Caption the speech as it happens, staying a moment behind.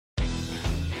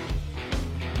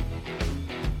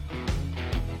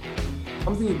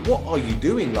I'm thinking, what are you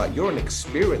doing? Like, you're an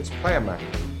experienced player, man.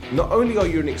 Not only are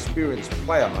you an experienced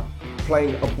player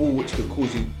playing a ball which could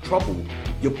cause you trouble,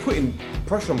 you're putting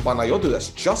pressure on Banayodu that's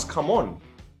just come on.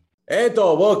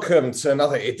 Edo, welcome to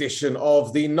another edition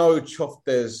of the No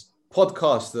Choftes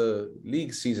podcast. The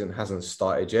league season hasn't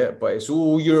started yet, but it's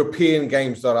all European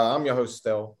games. I'm your host,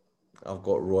 Stel. I've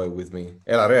got Roy with me.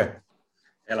 I'm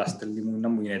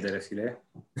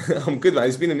good, man.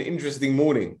 It's been an interesting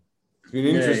morning.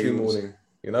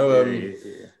 You know,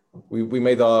 we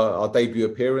made our debut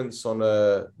appearance on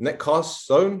a Netcast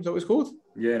Zone. Is that what it's called?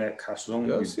 Yeah, Netcast Zone.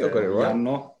 Yeah, I got it right.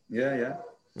 Janno. Yeah.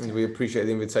 And we appreciate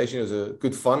the invitation. It was a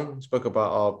good fun. We spoke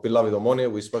about our beloved Omonia.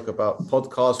 We spoke about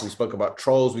podcasts. We spoke about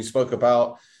trolls. We spoke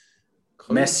about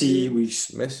Messi. We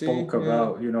spoke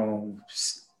about,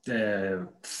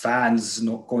 fans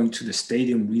not going to the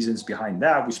stadium, reasons behind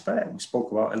that. We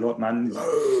spoke about a lot, man.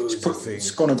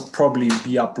 It's going to probably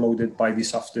be uploaded by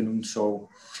this afternoon, so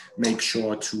make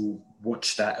sure to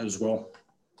watch that as well.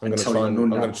 I'm going to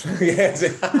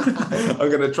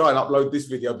try and upload this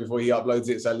video before he uploads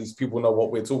it, so at least people know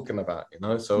what we're talking about, you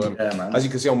know. So as you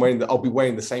can see, I'll be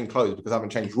wearing the same clothes because I haven't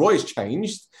changed. Roy's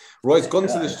changed. Roy's gone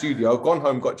to the studio, gone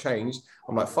home, got changed.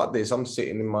 I'm like, fuck this. I'm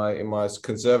sitting in my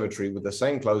conservatory with the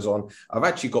same clothes on. I've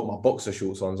actually got my boxer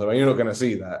shorts on, so you're not going to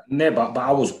see that. No, but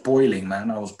I was boiling, man.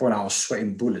 I was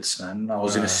sweating bullets, man. I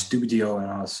was in a studio,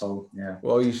 and I was yeah.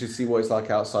 Well, you should see what it's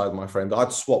like outside, my friend.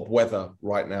 I'd swap weather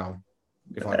right now.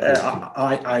 If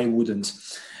I wouldn't.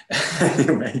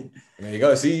 Anyway. There you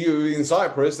go. See, you in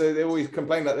Cyprus, they always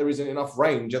complain that there isn't enough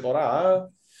rain.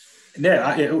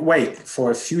 Wait,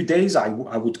 for a few days, I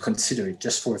would consider it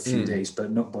just for a few days, but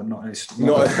not a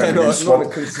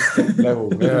consistent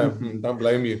level. Yeah, don't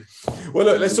blame you. Well,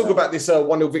 look, let's talk about this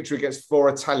 1-0 victory against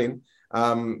Flora Tallinn.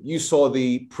 You saw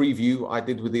the preview I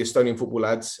did with the Estonian football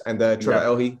lads and Trevor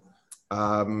Elhi.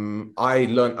 I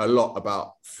learned a lot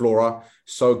about Flora.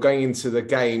 So going into the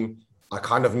game, I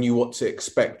kind of knew what to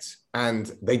expect.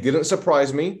 And they didn't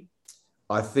surprise me.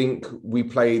 I think we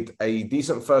played a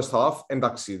decent first half. And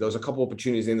actually, there was a couple of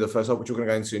opportunities in the first half, which we're going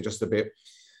to go into in just a bit.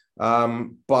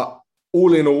 But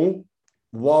all in all,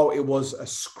 while it was a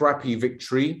scrappy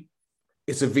victory,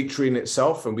 it's a victory in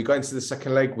itself. And we go into the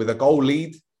second leg with a goal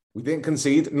lead. We didn't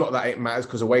concede. Not that it matters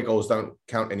because away goals don't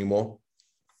count anymore.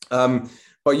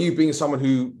 But you being someone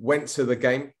who went to the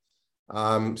game,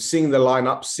 seeing the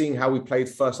lineup, seeing how we played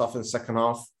first half and second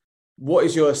half, what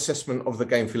is your assessment of the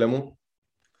game, Philemon?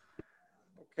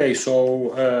 Okay,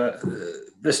 so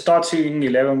the starting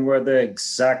 11 were the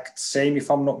exact same, if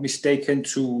I'm not mistaken,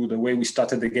 to the way we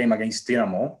started the game against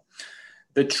Dinamo.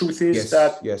 The truth is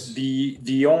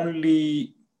the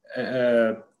only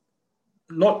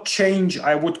not change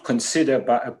I would consider,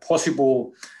 but a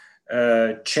possible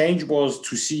change was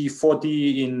to see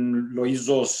Fodi in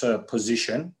Loizo's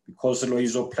position, because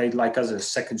Loizo played like as a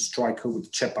second striker with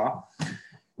Chepa.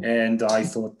 And I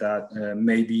thought that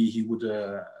maybe he would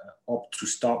opt to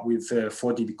start with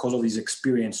Fodi because of his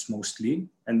experience mostly,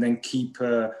 and then keep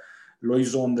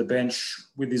Loizo on the bench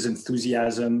with his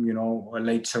enthusiasm,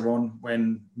 later on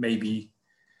when maybe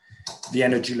the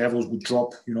energy levels would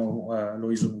drop,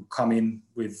 Loizo would come in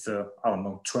with,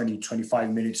 20, 25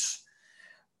 minutes.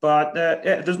 But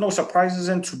there's no surprises.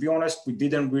 And to be honest, we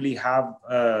didn't really have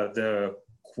the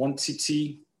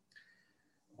quantity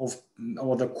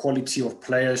or the quality of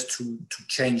players to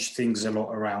change things a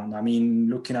lot around. I mean,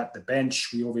 looking at the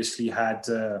bench, we obviously had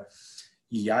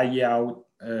Iai out.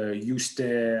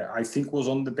 Yuste, I think, was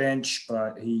on the bench,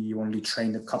 but he only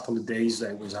trained a couple of days.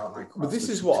 It was out But this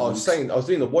is what I was saying. I was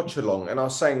doing the watch along, and I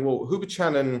was saying, well,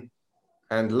 Hubachan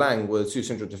and Lang were the two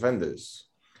central defenders.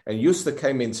 And Yuste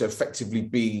came in to effectively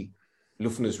be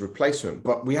Lufner's replacement,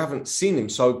 but we haven't seen him.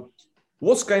 So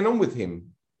what's going on with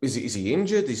him? Is he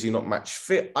injured? Is he not match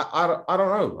fit? I don't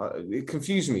know. It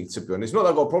confused me, to be honest. Not that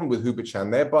I've got a problem with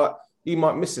Hubachan there, but he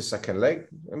might miss the second leg,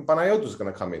 and Banayodu's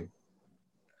going to come in.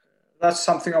 That's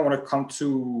something I want to come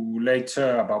to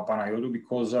later about Banayodu,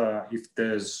 because if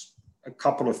there's a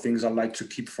couple of things I'd like to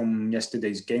keep from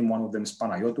yesterday's game, one of them is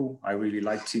Banayodu. I really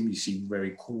liked him. He seemed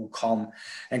very cool, calm,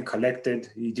 and collected.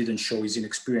 He didn't show his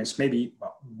inexperience, maybe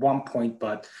at one point,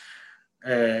 but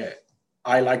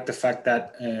I like the fact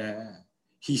that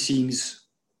he seems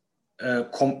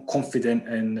confident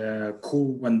and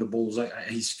cool when the ball's at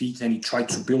his feet, and he tried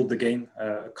to build the game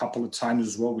a couple of times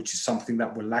as well, which is something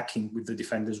that we're lacking with the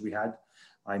defenders we had.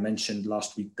 I mentioned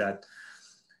last week that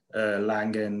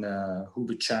Lang and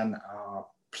Hubachan are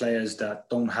players that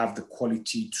don't have the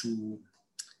quality to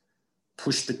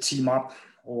push the team up,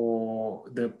 or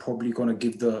they're probably going to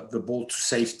give the ball to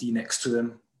safety next to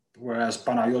them. Whereas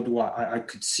Banayodu, I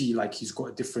could see like he's got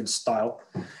a different style.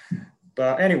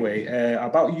 But anyway,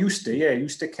 about Juste,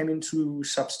 Juste came in to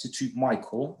substitute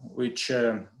Michael, which,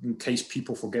 in case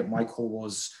people forget, Michael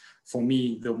was, for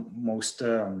me, the most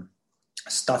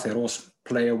statheros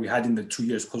player we had in the 2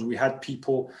 years, because we had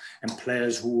people and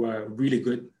players who were really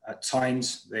good at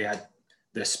times. They had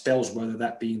their spells, whether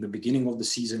that be in the beginning of the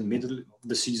season, middle of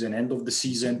the season, end of the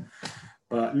season.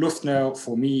 But Lufner,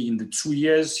 for me, in the 2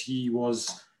 years, he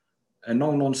was a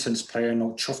no-nonsense player,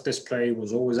 no choftes player,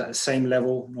 was always at the same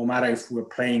level. No matter if we were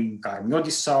playing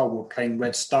Garmiodisa or we were playing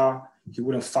Red Star, he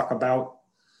wouldn't fuck about.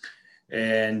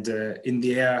 And in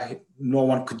the air, no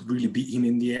one could really beat him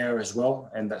in the air as well.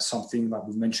 And that's something that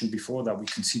we mentioned before, that we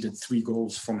conceded 3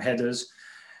 goals from headers.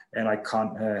 And I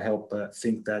can't help but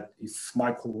think that if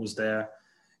Michael was there,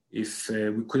 if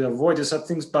we could avoid certain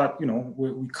things, but, you know,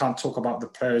 we can't talk about the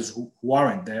players who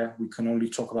aren't there. We can only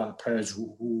talk about the players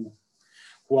who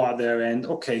are there. And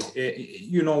okay,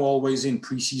 you know, always in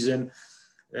preseason,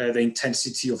 the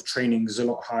intensity of training is a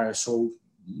lot higher. So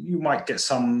you might get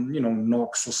some, you know,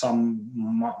 knocks or some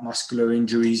muscular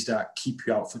injuries that keep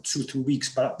you out for 2-3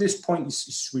 weeks. But at this point,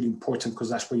 it's really important, because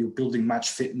that's where you're building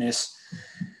match fitness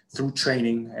through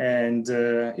training. And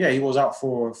he was out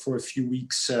for a few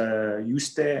weeks,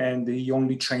 Juste, and he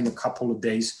only trained a couple of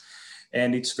days.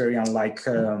 And it's very unlike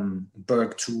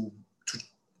Berg to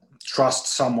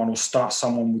trust someone or start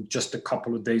someone with just a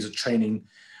couple of days of training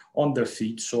on their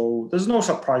feet. So there's no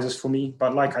surprises for me.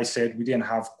 But like I said, we didn't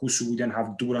have Kusu, we didn't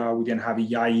have Dura, we didn't have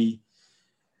Iyai.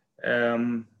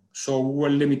 So we were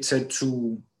limited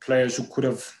to players who could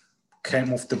have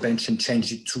came off the bench and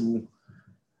changed it to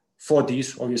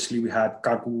 40s. Obviously, we had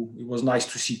Kaku. It was nice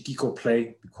to see Kiko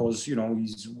play, because, you know,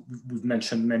 we've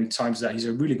mentioned many times that he's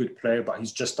a really good player, but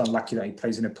he's just unlucky that he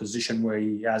plays in a position where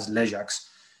he has Lejax.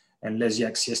 And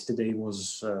Lejax yesterday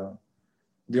was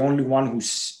the only one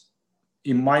who's,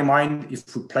 in my mind,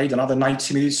 if we played another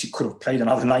 90 minutes, he could have played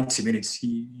another 90 minutes.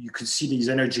 You could see his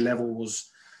energy level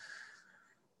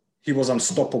he was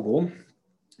unstoppable.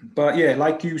 But yeah,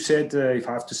 like you said, if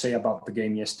I have to say about the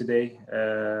game yesterday,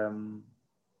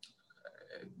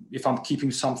 if I'm keeping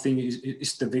something,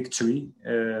 it's the victory,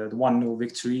 the 1-0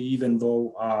 victory, even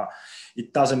though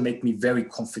it doesn't make me very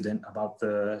confident about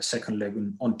the second leg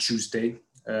on Tuesday.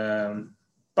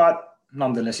 But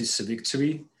nonetheless, it's a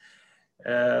victory.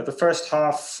 The first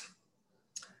half,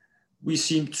 we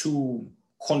seemed to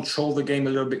control the game a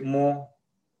little bit more,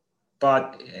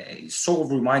 but it sort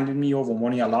of reminded me of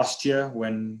Omonia last year,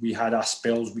 when we had our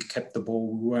spells, we kept the ball,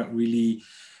 we weren't really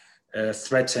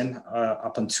threatened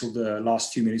up until the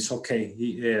last few minutes. Okay,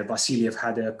 Vasiliev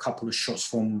had a couple of shots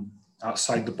from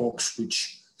outside the box,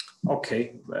 which,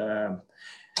 were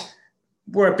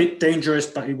a bit dangerous,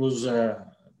 but it was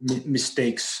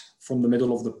mistakes from the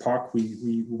middle of the park.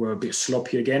 We were a bit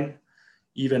sloppy again,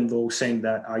 even though saying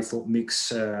that, I thought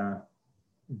Mix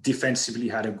defensively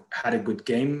had a good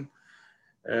game.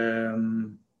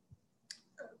 It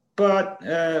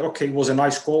was a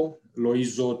nice goal.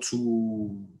 Loizo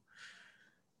to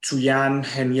Jan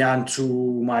and Jan to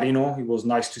Marino. It was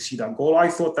nice to see that goal. I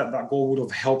thought that goal would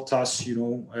have helped us,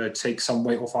 take some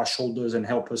weight off our shoulders and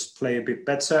help us play a bit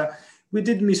better. We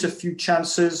did miss a few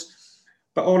chances,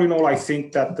 but all in all, I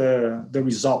think that the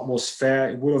result was fair.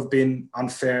 It would have been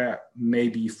unfair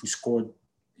maybe if we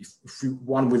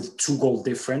won with 2-goal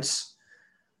difference.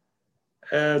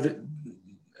 Flora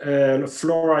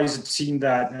is a team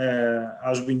that,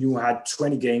 as we knew, had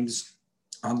 20 games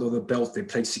under the belt. They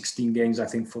played 16 games, I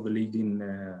think, for the league in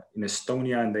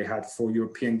Estonia, and they had 4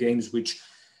 European games, which,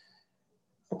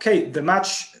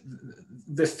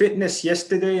 the fitness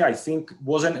yesterday, I think,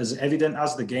 wasn't as evident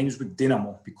as the games with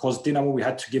Dinamo, because Dinamo, we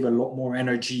had to give a lot more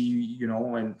energy,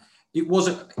 and it was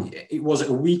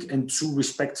a week and 2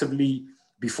 respectively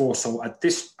before. So at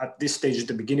this stage, at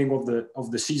the beginning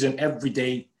of the season, every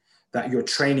day that you're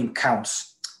training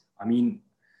counts. I mean,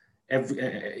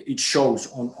 it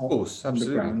shows on the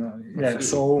ground.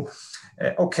 So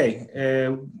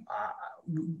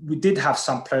we did have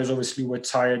some players obviously were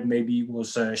tired. Maybe it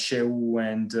was Sheu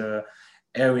and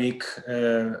Eric.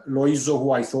 Loizo,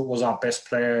 who I thought was our best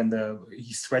player, and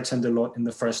he threatened a lot in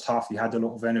the first half. He had a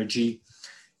lot of energy.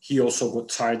 He also got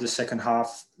tired the second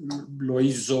half.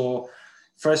 Loizo,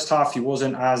 first half, he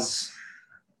wasn't as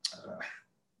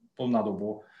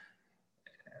vulnerable.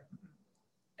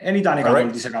 I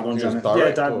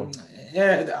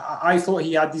thought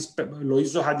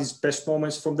Loizo had his best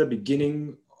moments from the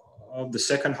beginning of the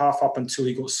second half up until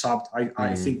he got subbed.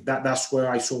 I think that's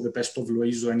where I saw the best of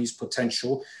Loizo and his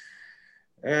potential.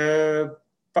 But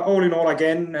all in all,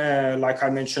 again, like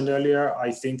I mentioned earlier, I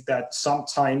think that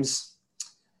sometimes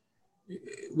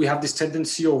we have this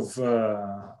tendency of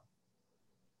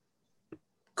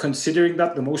considering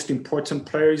that the most important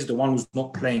player is the one who's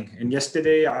not playing. And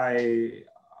yesterday, I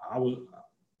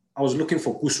was looking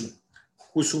for Kusu.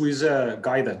 Kusu is a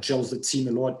guy that gels the team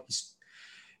a lot.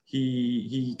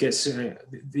 He gets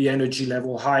the energy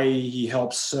level high. He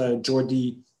helps Jordi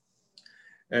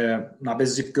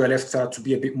Nabezip to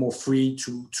be a bit more free,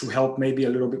 to help maybe a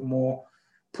little bit more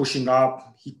pushing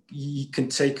up. He can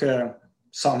take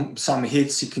some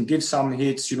hits. He can give some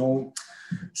hits, you know.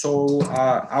 So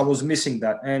I was missing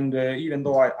that. And even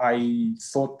though I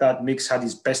thought that Mix had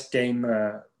his best game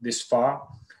this far,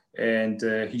 and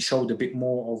he showed a bit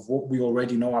more of what we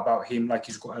already know about him, like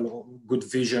he's got a lot of good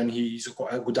vision, he's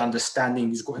got a good understanding,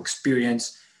 he's got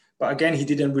experience. But again, he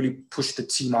didn't really push the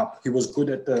team up. He was good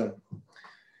at the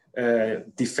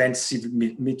defensive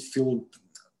midfield,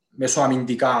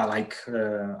 like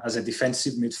as a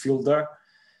defensive midfielder.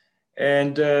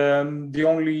 And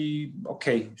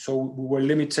so we were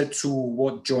limited to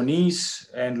what Jonis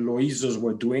and Loizos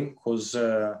were doing, because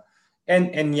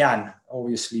and Jan,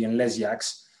 obviously, and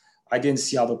Lesiaks. I didn't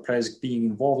see other players being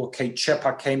involved. Okay,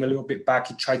 Chepa came a little bit back.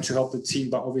 He tried to help the team,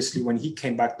 but obviously when he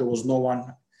came back, there was no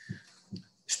one.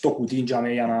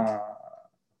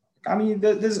 I mean,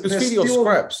 there's feeding off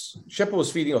scraps. Shepherd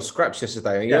was feeding off scraps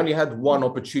yesterday, and he only had one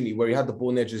opportunity where he had the ball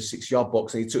on the edge of the 6-yard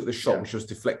box, and he took the shot, which was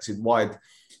deflected wide.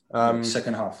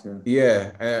 Second half.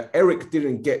 Eric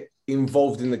didn't get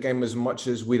involved in the game as much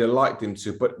as we'd have liked him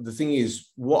to. But the thing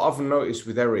is, what I've noticed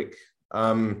with Eric,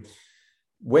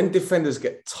 when defenders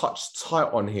get touched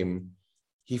tight on him,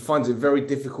 he finds it very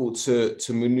difficult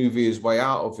to maneuver his way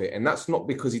out of it. And that's not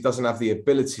because he doesn't have the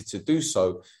ability to do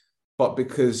so, but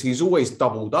because he's always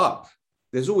doubled up.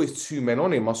 There's always two men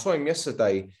on him. I saw him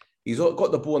yesterday. He's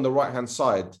got the ball on the right-hand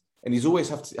side, and he's always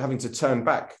having to turn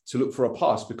back to look for a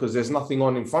pass because there's nothing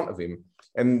on in front of him.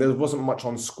 And there wasn't much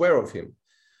on square of him.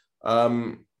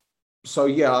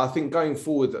 I think going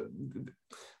forward,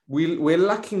 we're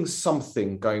lacking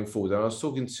something going forward. And I was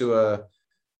talking to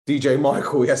DJ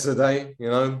Michael yesterday,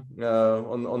 on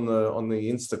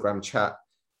the Instagram chat,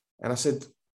 and I said,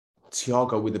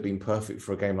 Thiago would have been perfect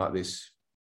for a game like this.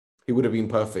 He would have been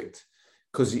perfect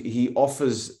because he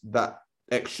offers that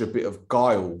extra bit of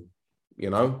guile,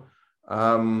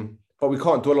 But we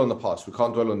can't dwell on the past. We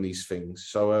can't dwell on these things.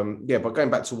 So, but going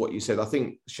back to what you said, I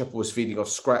think Shepherd was feeding off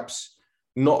scraps.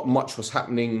 Not much was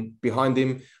happening behind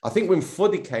him. I think when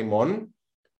Foddy came on,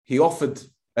 he offered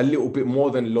a little bit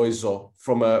more than Loizo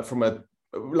from a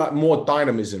like more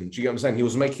dynamism. Do you get what I'm saying? He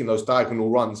was making those diagonal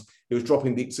runs. He was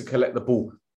dropping deep to collect the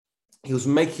ball. He was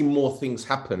making more things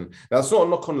happen. Now, that's not a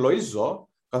knock on Loizo.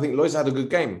 I think Loizo had a good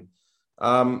game.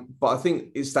 But I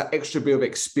think it's that extra bit of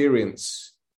experience.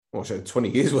 Well, 20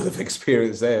 years worth of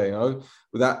experience there,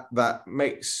 that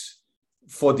makes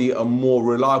Foddy a more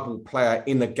reliable player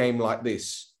in a game like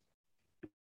this.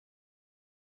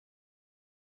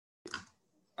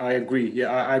 I agree.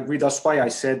 Yeah, I agree. That's why I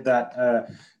said that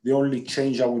the only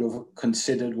change I would have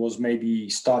considered was maybe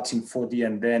starting Foddy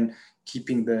and then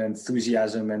keeping the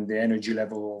enthusiasm and the energy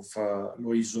level of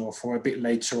Loizo for a bit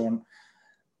later on.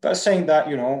 But saying that,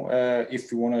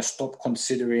 if you want to stop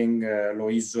considering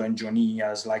Loizo and Johnny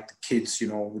as like the kids,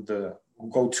 who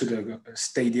go to the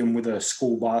stadium with a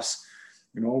school bus,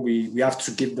 we have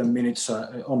to give them minutes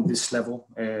on this level.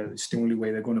 It's the only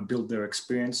way they're going to build their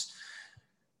experience.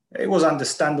 It was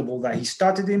understandable that he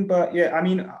started him, but yeah, I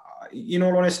mean, in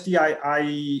all honesty,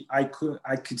 I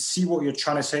could see what you're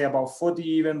trying to say about Foddy,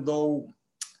 even though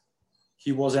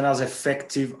he wasn't as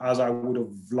effective as I would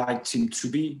have liked him to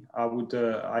be.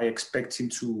 I expect him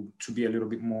to be a little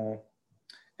bit more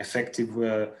effective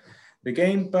the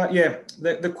game. But yeah,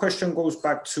 the question goes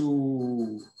back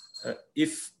to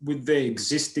if with the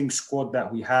existing squad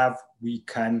that we have, we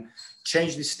can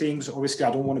change these things. Obviously,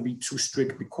 I don't want to be too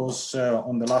strict because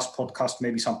on the last podcast,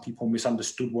 maybe some people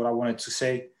misunderstood what I wanted to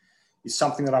say. It's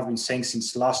something that I've been saying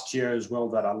since last year as well,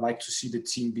 that I like to see the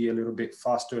team be a little bit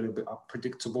faster, a little bit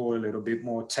unpredictable, a little bit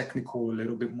more technical, a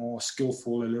little bit more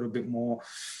skillful, a little bit more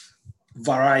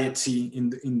variety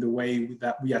in the way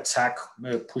that we attack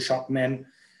push-up men.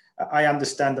 I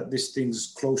understand that this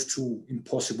thing's close to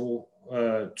impossible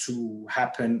to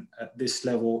happen at this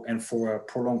level and for a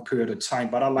prolonged period of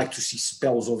time, but I like to see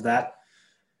spells of that.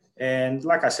 And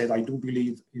like I said, I do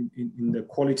believe in the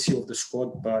quality of the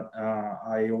squad, but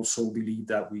I also believe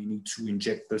that we need to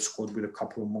inject the squad with a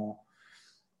couple more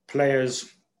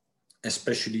players,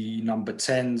 especially number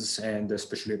 10s, and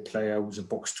especially a player who's a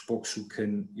box-to-box who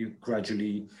can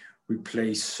gradually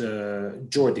replace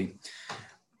Jordi.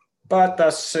 But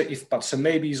that's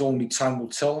maybe it's only time will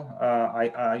tell.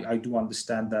 I do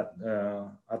understand that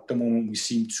at the moment we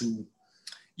seem to,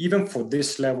 even for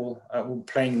this level we're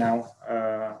playing now,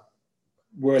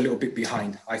 were a little bit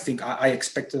behind. I think I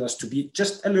expected us to be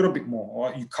just a little bit more.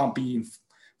 Or you can't be in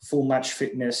full match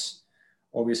fitness.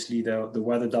 Obviously, the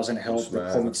weather doesn't help.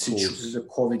 The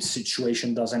COVID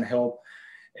situation doesn't help.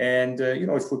 And,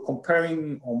 if we're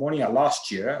comparing Omonia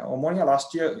last year,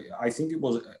 I think it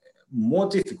was more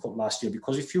difficult last year,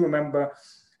 because if you remember,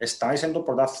 está haciendo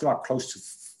prodavstva close to,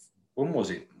 when was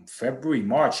it? February,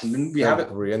 March. And then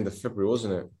end of February,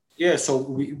 wasn't it? Yeah, so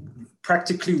we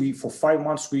for 5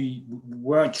 months, we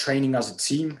weren't training as a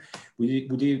team. We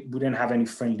didn't have any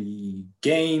friendly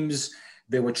games.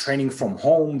 They were training from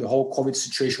home. The whole COVID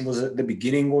situation was at the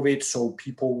beginning of it, so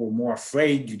people were more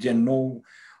afraid. You didn't know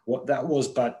what that was.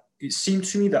 But it seemed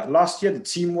to me that last year the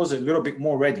team was a little bit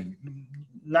more ready.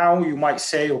 Now you might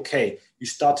say, okay, you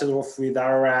started off with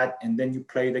Ararat and then you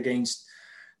played against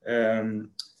Legia,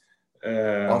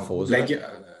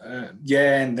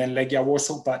 and then Legia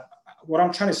Warsaw. But what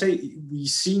I'm trying to say, we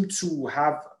seem to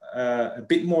have a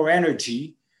bit more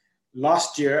energy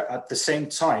last year at the same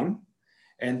time.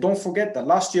 And don't forget that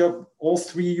last year, all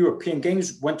 3 European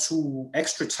games went to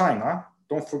extra time. Huh?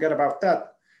 Don't forget about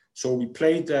that. So we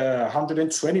played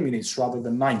 120 minutes rather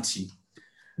than 90.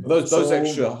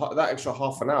 That extra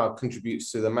half an hour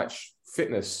contributes to the match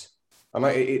fitness. And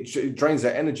it drains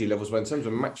their energy levels, but in terms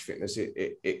of match fitness,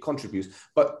 it contributes.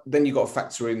 But then you got to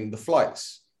factor in the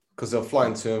flights, because they're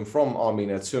flying to and from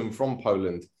Armenia, to and from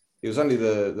Poland. It was only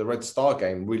the Red Star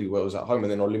game really where it was at home,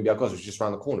 and then Olympiacos was just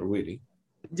around the corner, really.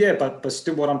 Yeah, but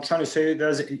still, what I'm trying to say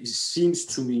is, it seems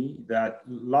to me that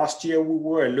last year we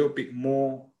were a little bit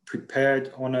more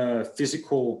prepared on a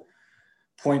physical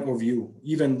point of view,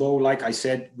 even though, like I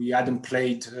said, we hadn't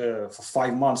played for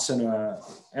 5 months in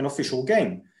an official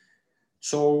game.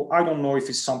 So I don't know if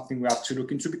it's something we have to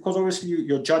look into, because obviously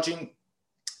you're judging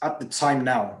at the time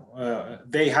now.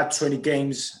 They had 20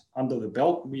 games under the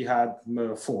belt. We had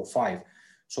 4 or 5.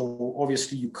 So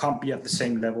obviously you can't be at the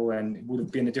same level, and it would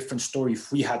have been a different story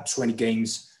if we had 20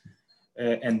 games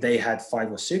and they had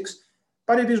 5 or 6.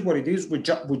 But it is what it is. We're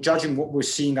judging what we're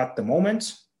seeing at the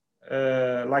moment.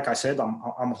 Like I said,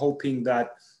 I'm hoping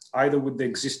that either with the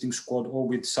existing squad or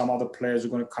with some other players who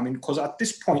are going to come in, because at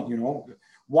this point,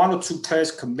 1 or 2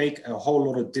 players can make a whole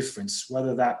lot of difference,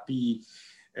 whether that be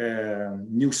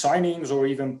new signings or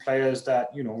even players that,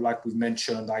 like we've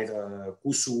mentioned, either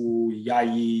Kusu,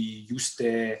 Yai,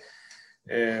 Juste,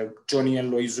 Johnny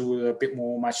and Loizu, a bit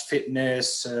more match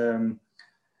fitness.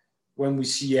 When we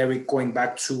see Eric going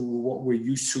back to what we're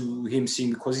used to him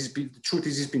seeing, because the truth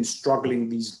is he's been struggling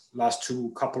these last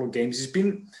couple of games.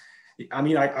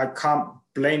 I can't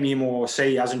blame him or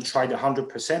say he hasn't tried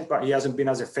 100%, but he hasn't been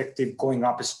as effective going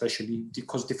up, especially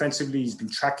because defensively he's been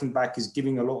tracking back. He's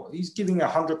giving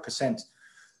 100%.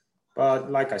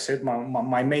 But like I said,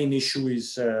 my main issue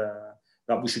is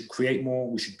that we should create more.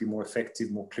 We should be more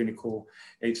effective, more clinical.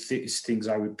 It's things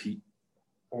I repeat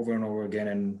over and over again.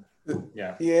 And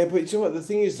yeah. Yeah, but you know what? The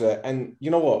thing is that, and you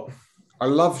know what? I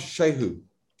love Shehu.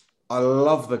 I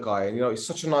love the guy. And, he's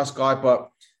such a nice guy.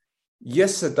 But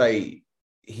yesterday,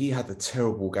 he had a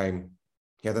terrible game.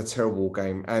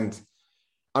 And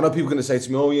I know people are going to say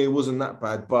to me, oh, yeah, it wasn't that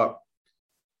bad. But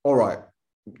all right.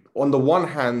 On the one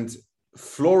hand,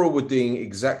 Flora were doing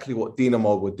exactly what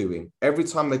Dinamo were doing. Every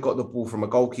time they got the ball from a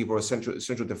goalkeeper or a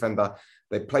central defender,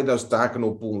 they played those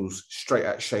diagonal balls straight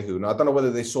at Shehu. Now, I don't know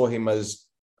whether they saw him as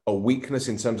a weakness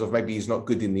in terms of maybe he's not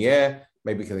good in the air,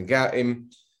 maybe can get at him.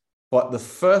 But the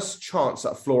first chance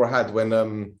that Flora had when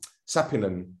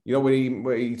Sapinen,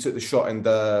 where he took the shot and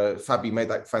Fabi made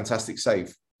that fantastic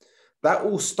save, that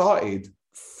all started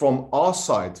from our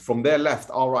side, from their left,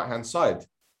 our right-hand side,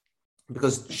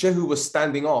 because Shehu was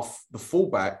standing off the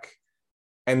fullback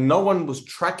and no one was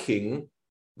tracking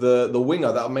the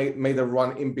winger that made a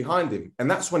run in behind him. And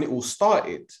that's when it all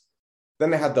started. Then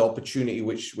they had the opportunity,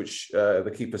 which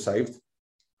the keeper saved.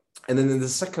 And then in the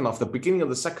second half, the beginning of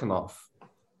the second half,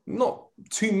 not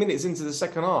 2 minutes into the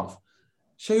second half,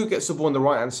 Shehu gets the ball on the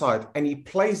right-hand side and he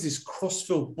plays this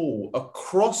crossfield ball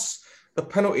across the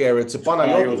penalty area to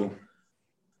Banayodu.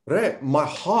 My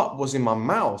heart was in my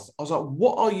mouth. I was like,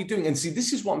 what are you doing? And see,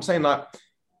 this is what I'm saying. Like,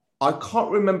 I can't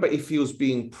remember if he was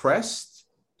being pressed.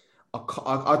 I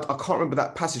can't remember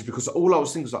that passage, because all I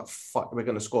was thinking was like, fuck, we're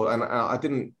going to score. And I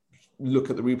didn't look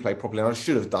at the replay properly, and I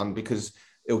should have done, because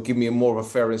it'll give me a more of a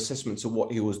fair assessment to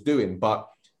what he was doing. But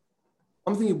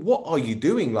I'm thinking, what are you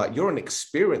doing? Like, you're an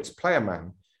experienced player,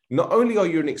 man. Not only are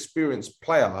you an experienced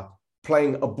player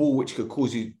playing a ball which could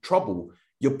cause you trouble,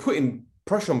 you're putting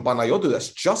pressure on Banayodu that's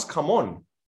just come on.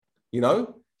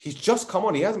 He's just come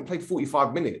on. He hasn't played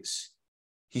 45 minutes.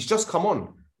 He's just come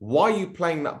on. Why are you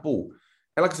playing that ball?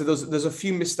 And like I said, there's a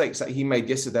few mistakes that he made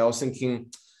yesterday. I was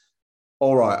thinking,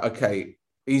 all right, okay,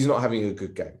 he's not having a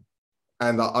good game.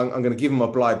 And I'm going to give him a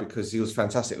blight because he was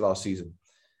fantastic last season.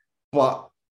 But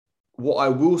what I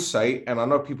will say, and I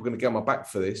know people are going to get on my back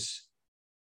for this,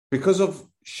 because of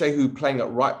Shehu playing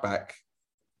at right back,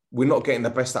 we're not getting the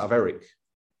best out of Eric.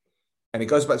 And it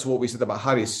goes back to what we said about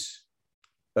Haris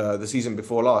the season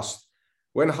before last.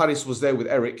 When Haris was there with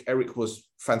Eric, Eric was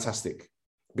fantastic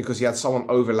because he had someone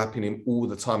overlapping him all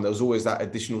the time. There was always that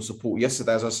additional support.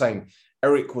 Yesterday, as I was saying,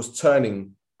 Eric was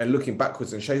turning and looking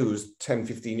backwards and Shehu was 10,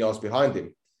 15 yards behind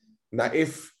him. Now,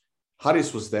 if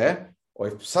Haris was there, or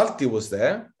if Psalti was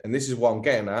there, and this is what I'm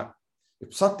getting at,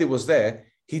 if Psalti was there,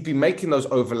 he'd be making those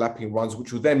overlapping runs,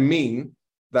 which would then mean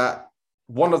that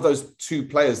one of those two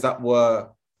players that were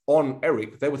on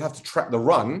Eric, they would have to track the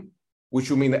run, which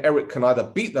will mean that Eric can either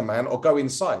beat the man or go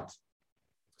inside.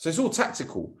 So it's all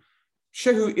tactical.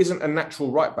 Shehu isn't a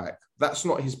natural right back. That's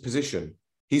not his position.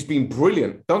 He's been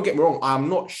brilliant. Don't get me wrong. I'm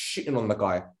not shitting on the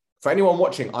guy. For anyone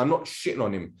watching, I'm not shitting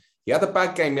on him. He had a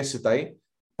bad game yesterday,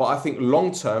 but I think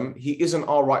long-term, he isn't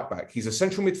our right back. He's a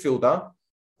central midfielder.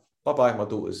 Bye-bye, my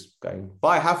daughter's going.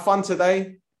 Bye, have fun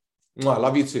today. I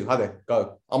love you too. Hadi,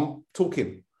 go. I'm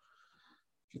talking.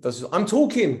 I'm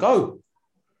talking, go.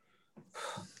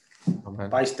 Oh, man.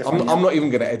 Bye, I'm not even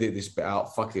going to edit this bit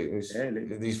out. Fuck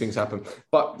it. These things happen.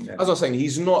 But as I was saying,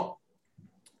 he's a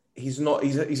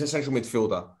central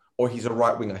midfielder or he's a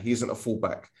right winger. He isn't a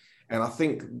fullback. And I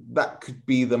think that could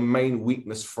be the main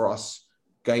weakness for us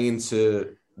going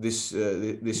into this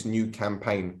new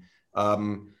campaign.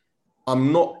 I'm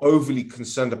not overly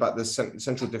concerned about the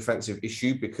central defensive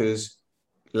issue because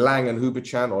Lang and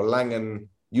Hubachan or Lang and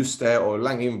Yuste or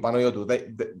Lang even Banoyodu,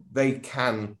 they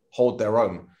can hold their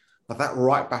own. But that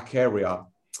right back area,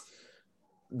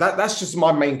 that's just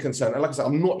my main concern. And like I said,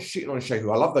 I'm not shitting on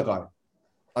Shehu. I love the guy.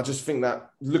 I just think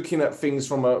that looking at things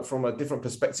from a different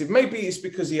perspective, maybe it's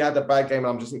because he had a bad game.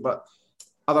 But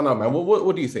I don't know, man.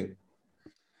 What do you think?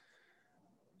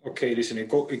 Okay, listen,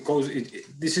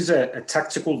 this is a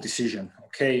tactical decision.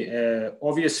 Okay,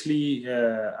 obviously,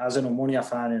 as an Omonia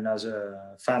fan and as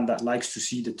a fan that likes to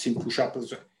see the team push up,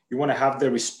 you want to have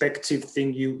the respective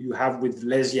thing you have with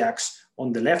Lesiaks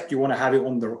on the left. You want to have it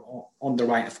on the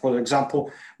right. For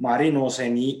example, Marinos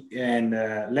and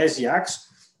Lesiaks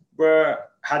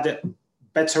had a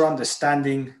better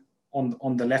understanding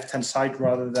on the left-hand side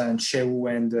rather than Shehu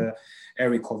and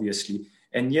Eric, obviously.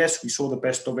 And yes, we saw the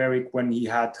best of Eric when he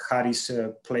had Haris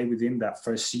play with him that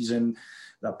first season,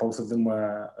 that both of them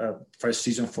were first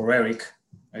season for Eric.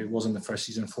 It wasn't the first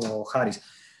season for Haris.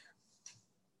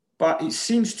 But it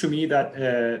seems to me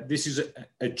that this is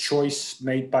a choice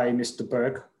made by Mr.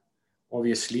 Berg,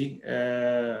 obviously.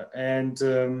 And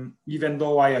even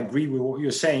though I agree with what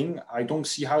you're saying, I don't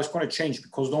see how it's going to change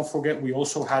because don't forget, we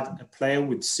also had a player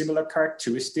with similar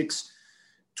characteristics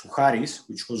to Haris,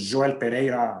 which was Joel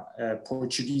Pereira, a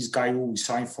Portuguese guy who we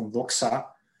signed from Doxa.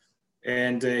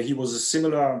 And he was a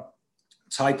similar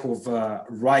type of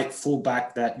right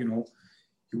fullback that,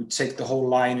 he would take the whole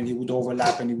line and he would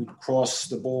overlap and he would cross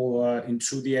the ball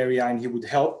into the area and he would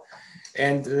help.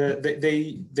 And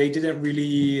they didn't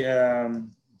really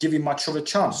give him much of a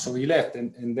chance. So he left.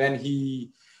 And then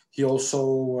he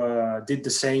also did the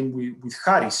same with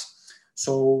Haris.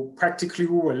 So practically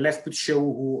we were left with Shehu,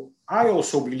 who I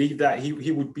also believe that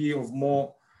he would be of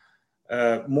more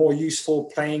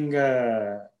useful playing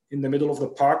in the middle of the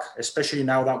park, especially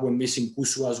now that we're missing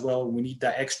Kusu as well. We need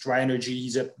that extra energy.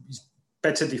 He's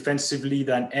better defensively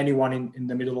than anyone in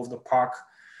the middle of the park.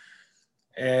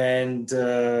 And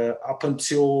up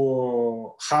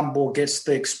until Hambo gets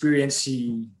the experience,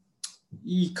 he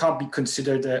can't be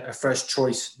considered a first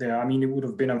choice there. I mean, it would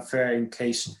have been unfair in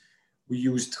case we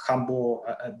used Hambo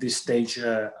at this stage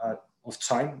of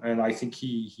time. And I think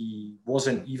he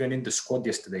wasn't even in the squad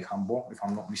yesterday, Hambo, if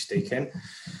I'm not mistaken.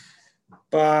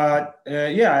 But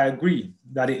I agree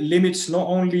that it limits not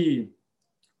only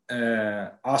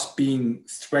us being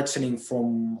threatening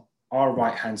from our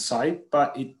right-hand side,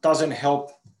 but it doesn't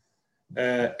help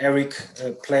Eric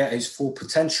play at his full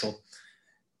potential.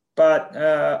 But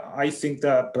I think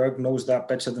that Berg knows that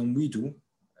better than we do.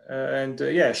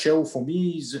 Shehu for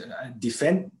me is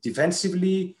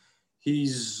defensively,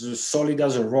 he's solid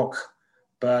as a rock,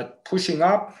 but pushing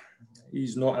up,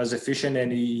 he's not as efficient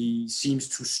and he seems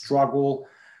to struggle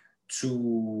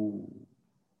to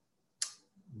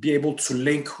be able to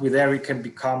link with Eric and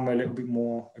become a little bit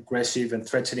more aggressive and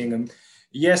threatening. And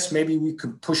yes, maybe we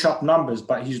could push up numbers,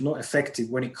 but he's not effective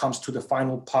when it comes to the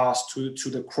final pass, to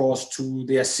the cross, to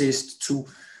the assist,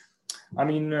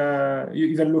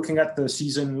 even looking at the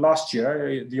season last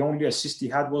year, the only assist he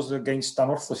had was against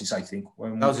Stanorthosis, I think.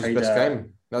 That was his best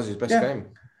game. That was his best game.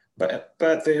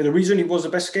 But the reason it was the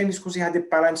best game is because he had the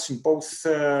balance in both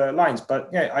lines. But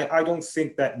yeah, I don't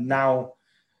think that now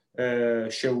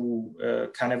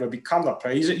Shehu can ever become that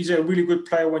player. He's a really good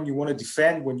player when you want to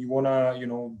defend, when you want to,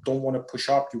 don't want to push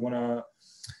up, you want to.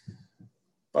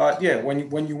 But yeah,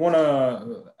 when you want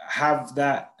to have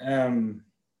that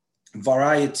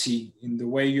variety in the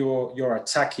way you're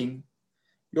attacking,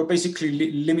 you're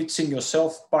basically limiting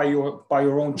yourself by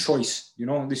your own choice.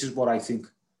 This is what I think.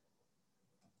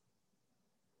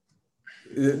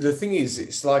 The thing is,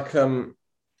 it's like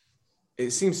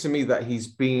it seems to me that he's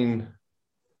been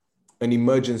an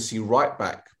emergency right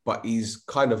back, but he's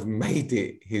kind of made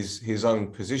it his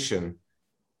own position.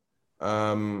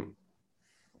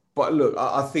 But look,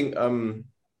 I think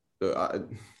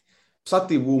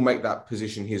Sati will make that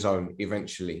position his own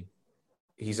eventually.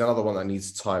 He's another one that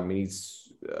needs time. He needs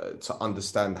to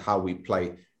understand how we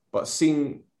play. But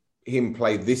seeing him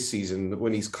play this season,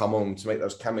 when he's come on to make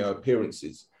those cameo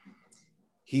appearances,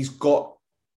 he's got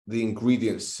the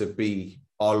ingredients to be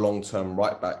our long-term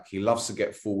right back. He loves to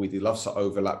get forward. He loves to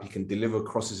overlap. He can deliver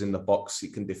crosses in the box. He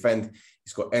can defend.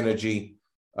 He's got energy.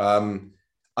 I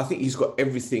think he's got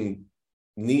everything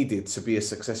needed to be a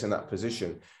success in that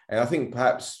position. And I think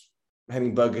perhaps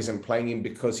Henning Berg isn't playing him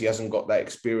because he hasn't got that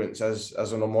experience as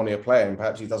an Omonia player, and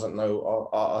perhaps he doesn't know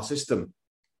our system.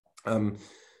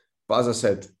 But as I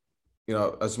said,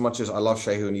 as much as I love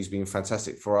Shehu and he's been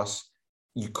fantastic for us,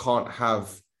 you can't have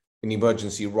an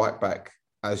emergency right back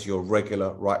as your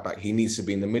regular right back. He needs to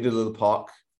be in the middle of the park.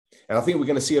 And I think we're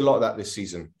going to see a lot of that this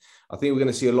season. I think we're going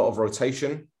to see a lot of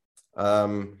rotation.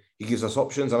 He gives us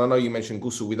options. And I know you mentioned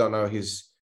Gusu. We don't know his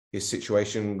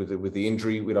situation with the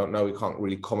injury. We don't know. We can't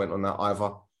really comment on that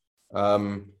either.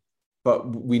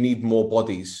 But we need more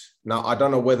bodies. Now, I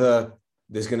don't know whether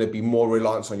there's going to be more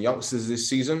reliance on youngsters this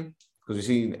season, because we've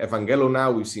seen Evangelo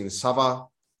now. We've seen Sava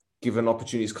given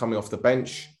opportunities coming off the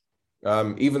bench.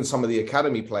 Even some of the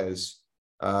academy players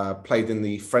played in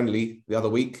the friendly the other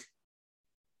week,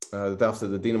 the day after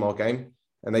the Dinamo game,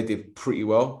 and they did pretty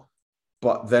well.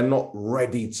 But they're not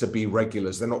ready to be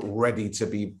regulars. They're not ready to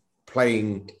be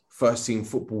playing first-team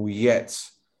football yet.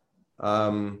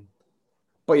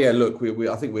 But yeah, look,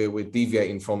 I think we're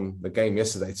deviating from the game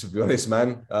yesterday, to be honest,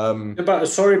 man. But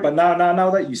now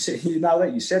that you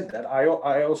said that,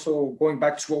 I also, going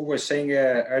back to what we were saying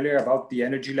earlier about the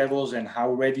energy levels and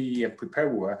how ready and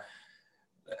prepared we were.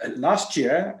 Last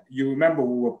year, you remember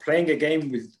we were playing a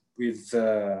game with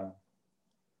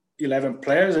 11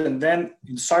 players, and then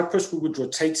in Cyprus we would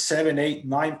rotate 7, 8,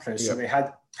 9 players. Yeah. So they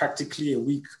had practically a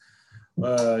week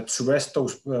to rest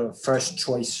those first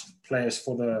choice players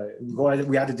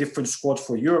we had a different squad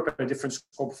for Europe and a different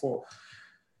squad for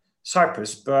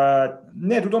Cyprus. But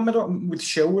with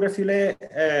Shehu,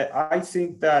 I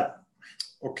think that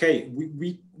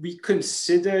we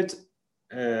considered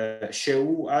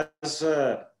Shehu as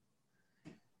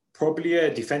probably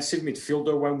a defensive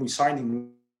midfielder when we signed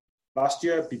him last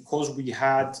year, because we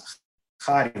had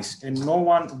Haris, and no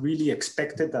one really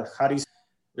expected that Haris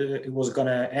was going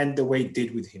to end the way it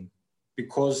did with him,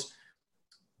 because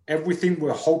everything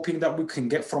we're hoping that we can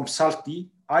get from Salti,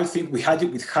 I think we had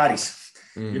it with Haris,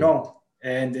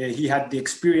 and he had the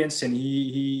experience, and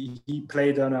he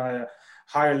played on a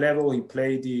higher level. He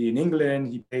played in England,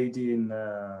 he played in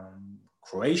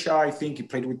Croatia, I think. He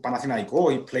played with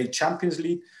Panathinaikos, he played Champions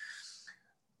League.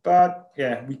 But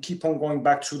yeah, we keep on going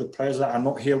back to the players that are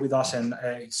not here with us, and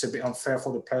it's a bit unfair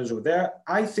for the players who are there.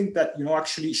 I think that,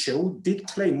 actually Shehu did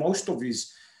play most of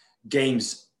his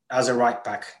games as a right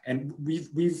back, and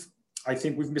I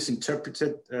think we've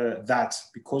misinterpreted that,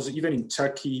 because even in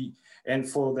Turkey and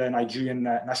for the Nigerian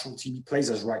national team, he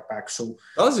plays as right back. So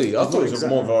does he? I thought he was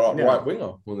more of a right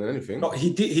winger more than anything. No,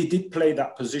 he did play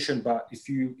that position, but if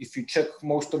you check,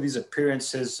 most of his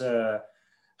appearances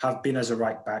have been as a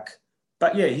right back.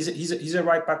 But yeah, he's a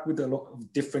right back with a lot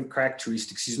of different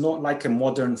characteristics. He's not like a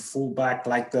modern fullback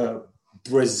like the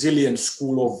Brazilian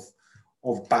school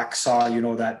of backs are,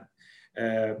 that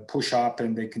push up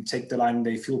and they can take the line and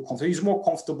they feel comfortable. He's more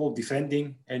comfortable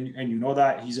defending, and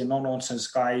that he's a no-nonsense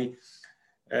guy.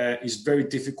 It's very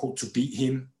difficult to beat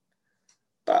him.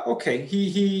 But okay,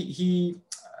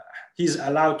 he's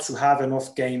allowed to have an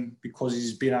off game because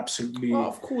he's been absolutely. Well,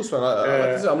 of course, man.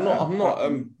 I'm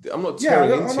not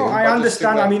tearing into him. I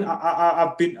understand. I mean,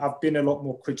 I've been a lot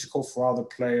more critical for other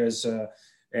players,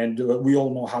 and we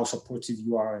all know how supportive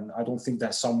you are, and I don't think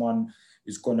that someone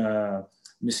is gonna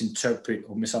misinterpret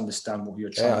or misunderstand what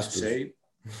you're trying to say.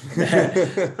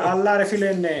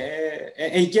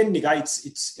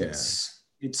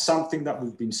 It's something that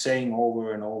we've been saying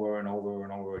over and over and over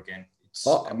and over again. It's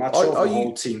a matter of the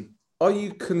whole team. Are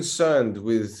you concerned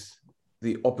with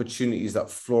the opportunities that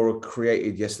Flora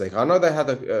created yesterday. I know they had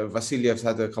Vasilyev's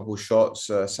had a couple of shots.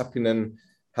 Sapinen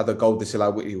had a goal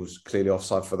disallowed. He was clearly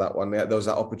offside for that one. There was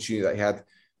that opportunity that he had.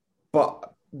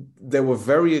 But they were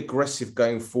very aggressive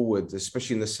going forward,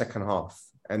 especially in the second half.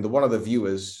 And one of the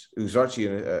viewers, who's actually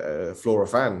a Flora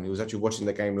fan, he was actually watching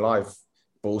the game live,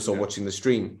 but also watching the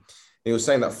stream. He was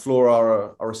saying that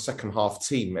Flora are a second half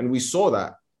team. And we saw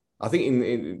that. I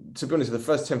think, to be honest, in the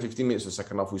first 10, 15 minutes of the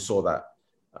second half, we saw that.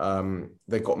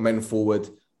 They got men forward.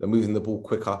 They're moving the ball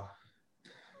quicker.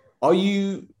 Are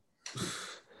you,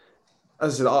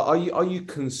 as I said, are you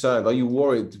concerned? Are you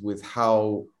worried with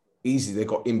how easy they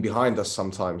got in behind us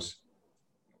sometimes?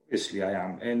 Obviously, I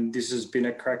am. And this has been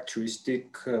a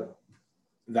characteristic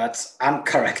that's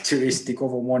uncharacteristic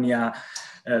of Omonia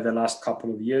the last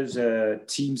couple of years.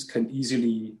 Teams can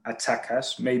easily attack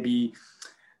us. Maybe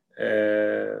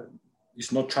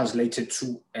it's not translated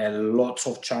to a lot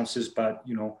of chances, but,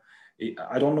 you know,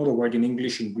 I don't know the word in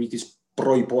English. In Greek, it's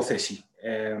prohypothesi.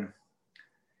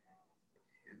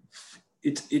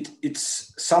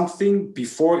 It's something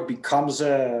before it becomes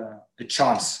a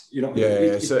chance, you know.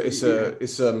 It's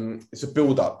a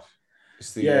build up.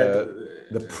 It's the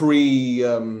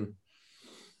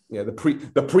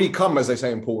pre come, as they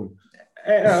say in porn.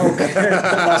 Okay.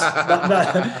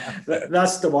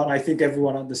 That's the one. I think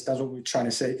everyone understands what we're trying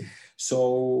to say.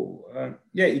 So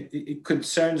it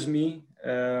concerns me,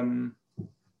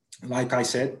 like I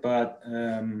said, but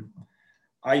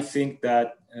I think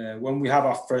that when we have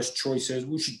our first choices,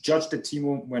 we should judge the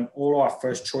team when all our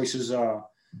first choices are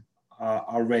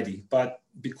ready. But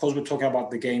because we're talking about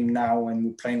the game now and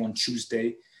we're playing on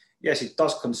Tuesday, yes, it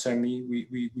does concern me.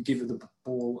 We give the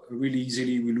ball really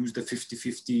easily. We lose the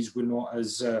 50-50s. We're not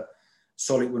as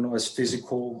solid. We're not as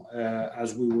physical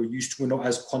as we were used to. We're not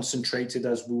as concentrated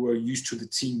as we were used to the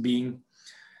team being.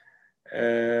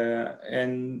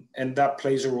 And that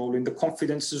plays a role in the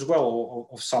confidence as well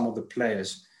of some of the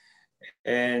players.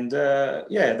 And the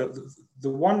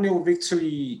 1-0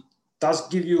 victory does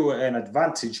give you an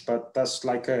advantage, but that's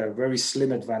like a very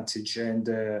slim advantage. And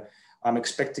I'm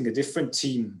expecting a different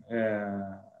team,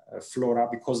 Flora,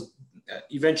 because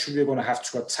eventually they're going to have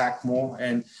to attack more,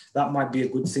 and that might be a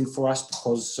good thing for us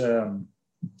because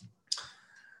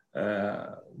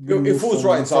it falls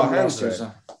right into our hands.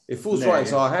 It falls right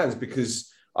into our hands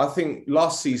because I think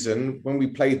last season when we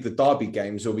played the derby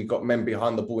games where we got men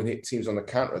behind the ball and hit teams on the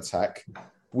counter attack,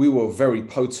 we were very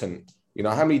potent. You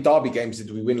know, how many derby games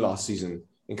did we win last season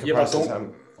in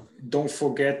comparison? Don't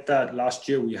forget that last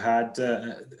year we had.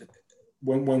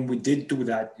 When we did do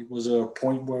that, it was a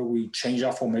point where we changed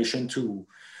our formation to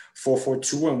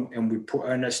 4-4-2 and we put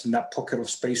Ernest in that pocket of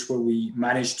space where we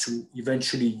managed to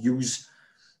eventually use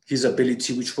his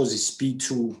ability, which was his speed,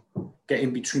 to get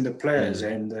in between the players.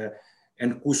 And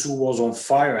Kusu was on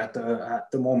fire at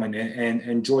the moment,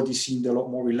 and Jordi seemed a lot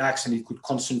more relaxed and he could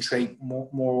concentrate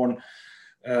more on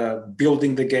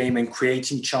building the game and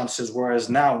creating chances, whereas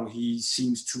now he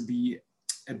seems to be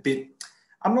a bit,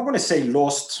 I'm not going to say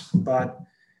lost, but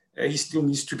he still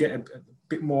needs to get a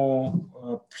bit more,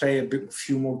 play a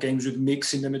few more games with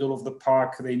Mix in the middle of the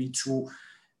park. They need to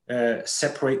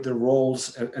separate the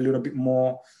roles a little bit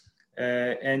more.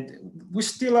 And we're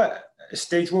still at a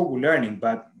stage where we're learning,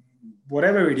 but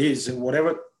whatever it is,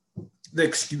 whatever the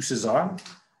excuses are,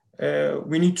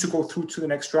 we need to go through to the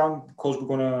next round because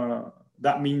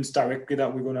that means directly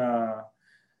that we're going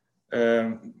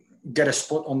to get a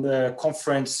spot on the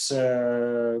conference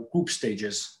group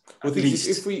stages. Well,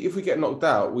 if we get knocked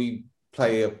out, we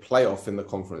play a playoff in the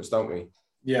conference, don't we?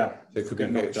 Yeah. So it could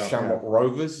be Shamrock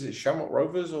Rovers. Is it Shamrock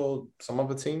Rovers or some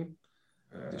other team?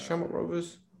 Is it Shamrock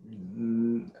Rovers? We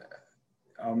need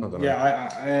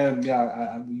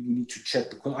to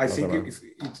check because I think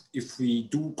if we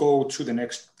do go to the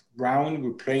next round,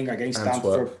 we're playing against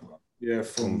Antwerp.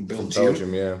 From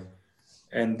Belgium. Yeah.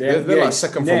 And they're like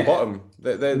second from bottom.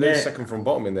 They're second from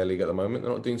bottom in their league at the moment.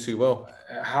 They're not doing too well.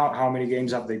 How many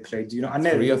games have they played? Do you know? And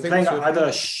they're playing either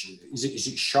is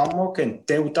it Shamrock and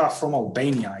Teuta from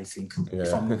Albania, I think,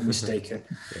 if I'm not mistaken.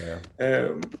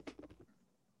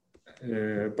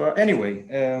 But anyway,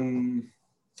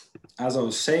 as I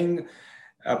was saying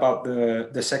about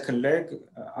the second leg,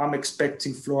 I'm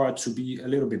expecting Flora to be a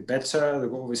little bit better.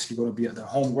 They're obviously going to be at the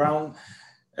home ground.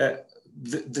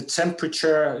 The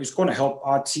temperature is going to help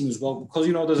our team as well because,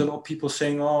 you know, there's a lot of people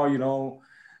saying, they're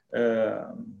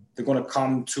going to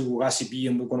come to RCB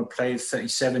and we're going to play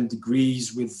 37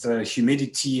 degrees with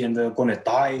humidity and they're going to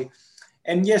die.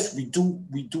 And yes, we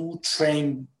do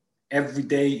train every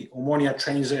day. Omonia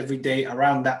trains every day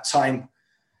around that time.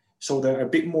 so they're a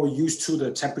bit more used to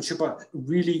the temperature. But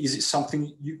really, is it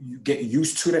something you get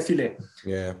used to, Refile?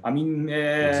 Yeah. I mean,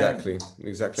 exactly.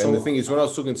 So, and the thing is, when I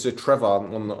was talking to Trevor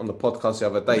on the podcast the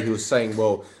other day, he was saying,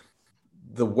 well,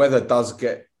 the weather does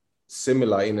get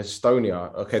similar in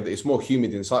Estonia. Okay, it's more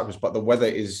humid in Cyprus, but the weather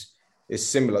is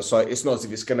similar. So it's not as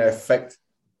if it's going to affect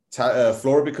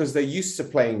Flora, because they're used to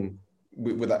playing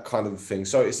with that kind of thing.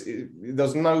 So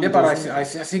there's no... Yeah, but I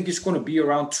think it's going to be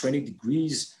around 20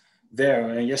 degrees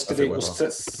there. Yesterday it was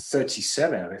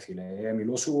 37, I feel. I mean,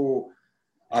 also,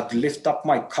 I'd lift up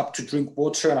my cup to drink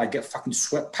water and I get fucking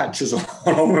sweat patches all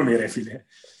over me, I feel.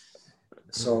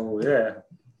 So, yeah.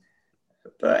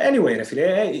 But anyway, I feel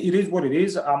it is what it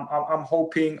is. I'm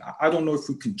hoping... I don't know if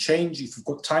we can change. If we've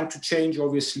got time to change,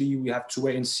 obviously, we have to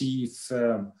wait and see if...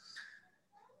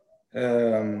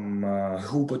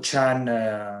 Hugo Chan,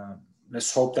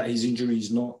 let's hope that his injury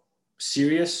is not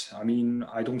serious. I mean,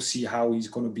 I don't see how he's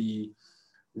going to be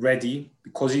ready,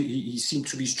 because he seemed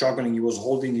to be struggling. He was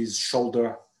holding his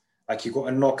shoulder, like he got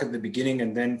a knock at the beginning,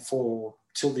 and then till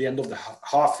the end of the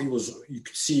half, you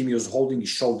could see him, he was holding his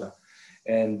shoulder.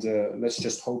 And let's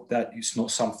just hope that it's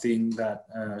not something that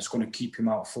is going to keep him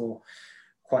out for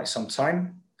quite some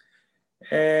time.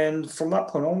 And from that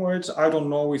point onwards, I don't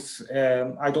know if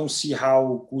I don't see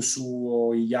how Gusu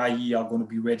or Yai are going to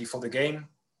be ready for the game.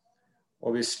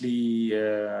 Obviously,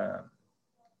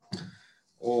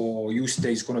 or Yuste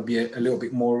is going to be a little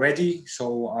bit more ready.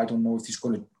 So I don't know if he's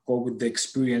going to go with the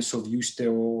experience of Yuste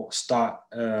or start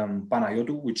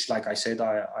Panayotou, which, like I said,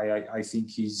 I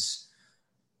think he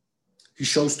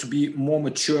shows to be more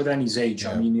mature than his age.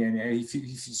 Yeah. I mean, if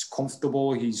he's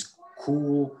comfortable, he's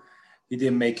cool. He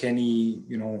didn't make any,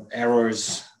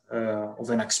 errors of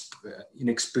an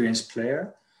inexperienced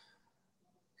player.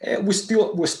 We're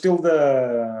still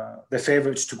the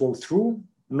favorites to go through,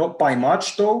 not by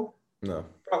much though. No,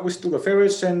 but we're still the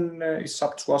favorites, and it's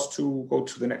up to us to go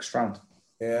to the next round.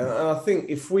 Yeah, and I think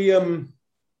if we I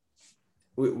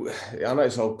know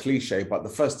it's all cliche, but the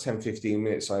first 10-15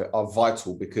 minutes are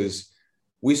vital, because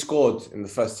we scored in the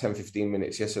first 10-15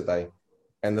 minutes yesterday,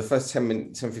 and the first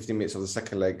 10-15 minutes of the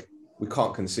second leg. We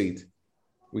can't concede.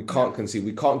 We can't concede.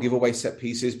 We can't give away set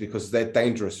pieces, because they're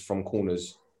dangerous from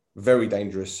corners. Very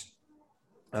dangerous.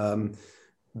 They're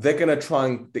going to try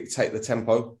and dictate the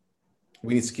tempo.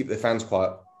 We need to keep the fans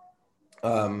quiet.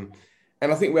 And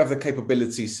I think we have the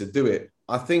capabilities to do it.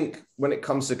 I think when it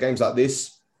comes to games like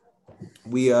this,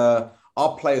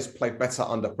 our players play better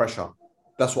under pressure.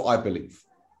 That's what I believe.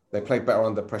 They play better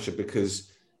under pressure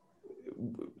because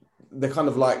they're kind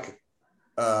of like...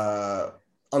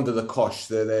 under the cosh,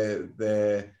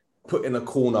 they're put in a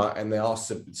corner and they're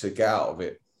asked to get out of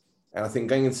it. And I think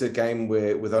going into the game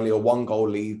with only a 1-goal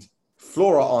lead,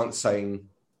 Flora aren't saying,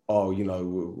 oh,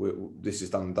 this is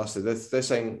done and dusted. They're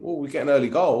saying, well, we get an early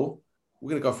goal, we're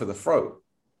going to go for the throat.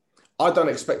 I don't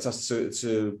expect us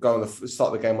to go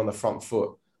start the game on the front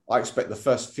foot. I expect the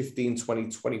first 15, 20,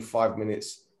 25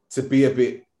 minutes to be a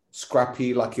bit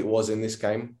scrappy like it was in this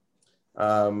game.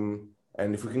 And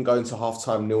if we can go into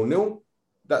halftime 0-0,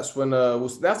 that's when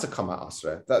they have to come at us.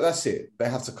 Right? That's it. They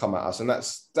have to come at us, and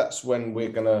that's when we're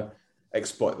gonna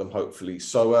exploit them, hopefully.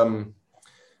 So,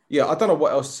 I don't know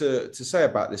what else to say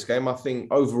about this game. I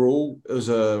think overall it was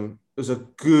a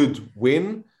good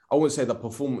win. I wouldn't say the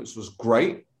performance was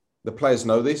great. The players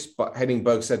know this, but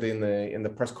Henningberg said in the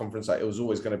press conference that it was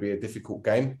always going to be a difficult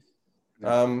game.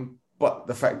 But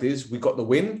the fact is, we got the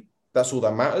win. That's all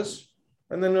that matters,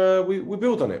 and then we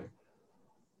build on it.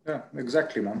 Yeah,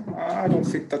 exactly, man. I don't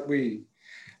think that we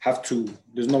have to.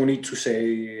 There's no need to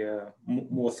say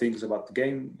more things about the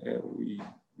game. We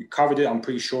covered it. I'm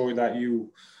pretty sure that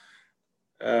you.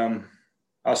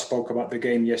 I spoke about the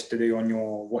game yesterday on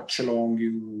your watch along.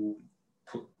 You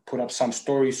put up some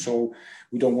stories, so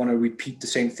we don't want to repeat the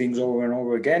same things over and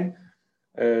over again.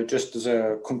 Just as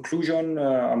a conclusion,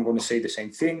 I'm going to say the same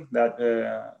thing, that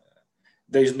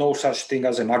there is no such thing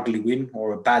as an ugly win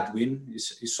or a bad win.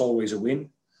 It's always a win.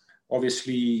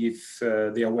 Obviously, if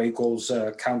the away goals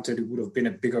counted, it would have been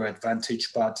a bigger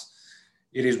advantage, but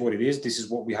it is what it is. This is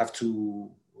what we have to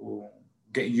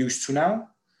get used to now.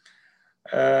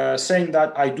 Saying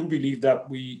that, I do believe that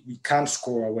we can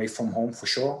score away from home for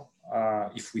sure,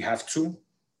 if we have to.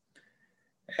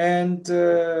 And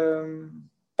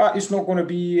but it's not going to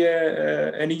be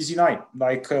an easy night,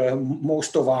 like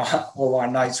most of our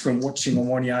nights when watching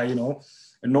Omonia,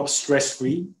 and not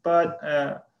stress-free. But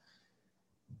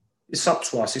it's up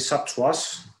to us. It's up to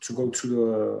us to go to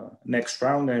the next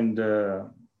round and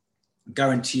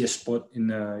guarantee a spot in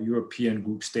the European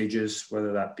group stages,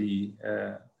 whether that be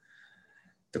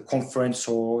the conference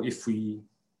or if we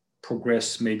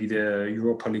progress, maybe the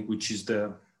Europa League, which is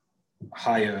the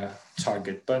higher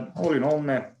target. But all in all,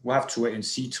 we'll have to wait and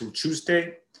see till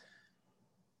Tuesday.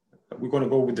 We're going to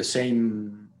go with the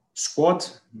same squad,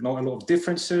 not a lot of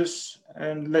differences.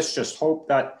 And let's just hope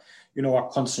that, our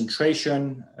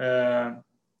concentration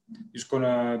is going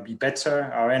to be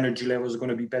better. Our energy levels are going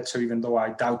to be better, even though I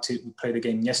doubt it. We played a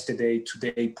game yesterday.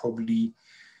 Today, probably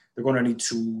they're going to need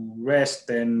to rest.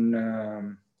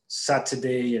 Then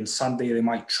Saturday and Sunday, they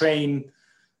might train.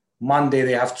 Monday,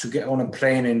 they have to get on a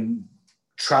plane and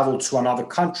travel to another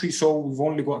country. So we've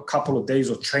only got a couple of days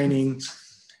of training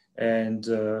and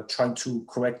trying to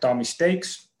correct our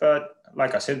mistakes. But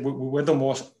like I said,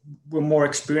 we're more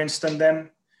experienced than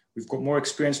them. We've got more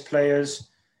experienced players.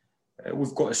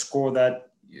 We've got a score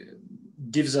that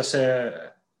gives us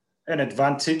an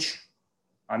advantage.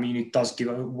 I mean, it does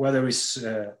give, whether it's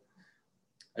a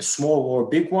small or a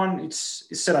big one,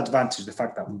 it's an advantage, the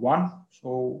fact that we won.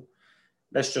 So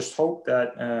let's just hope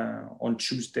that on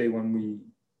Tuesday, when we're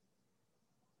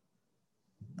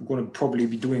going to probably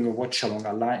be doing a watch along.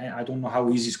 I don't know how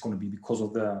easy it's going to be because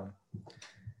of the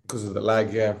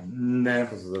lag, yeah. Nah.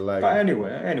 Because of the lag. But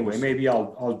anyway, maybe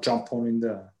I'll jump on in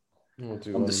the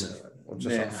half-time.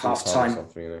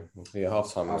 Yeah,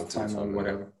 half-time or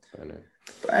whatever. Anyway.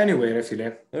 But anyway,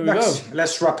 Refile,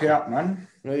 let's wrap it up, man.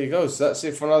 There you go. So that's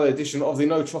it for another edition of the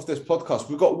No Choftes podcast.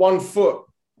 We've got 1 foot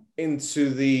into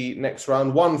the next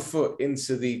round, 1 foot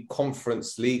into the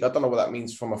Conference League. I don't know what that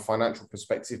means from a financial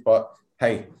perspective, but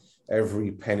hey,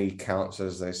 every penny counts,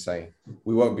 as they say.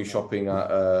 We won't be shopping at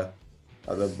the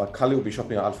Bacali, will be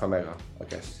shopping at Alfa Mega, I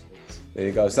guess. There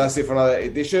you go. So that's it for another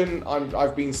edition.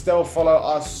 I've been Stel. Follow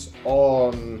us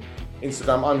on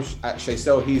Instagram. I'm at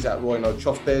Shaystel. He's at Roy No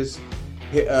Choftes.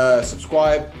 Hit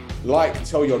subscribe, like,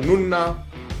 tell your nunna.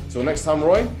 Till next time,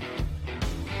 Roy.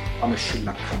 I'm a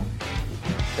shillak.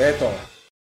 Eto.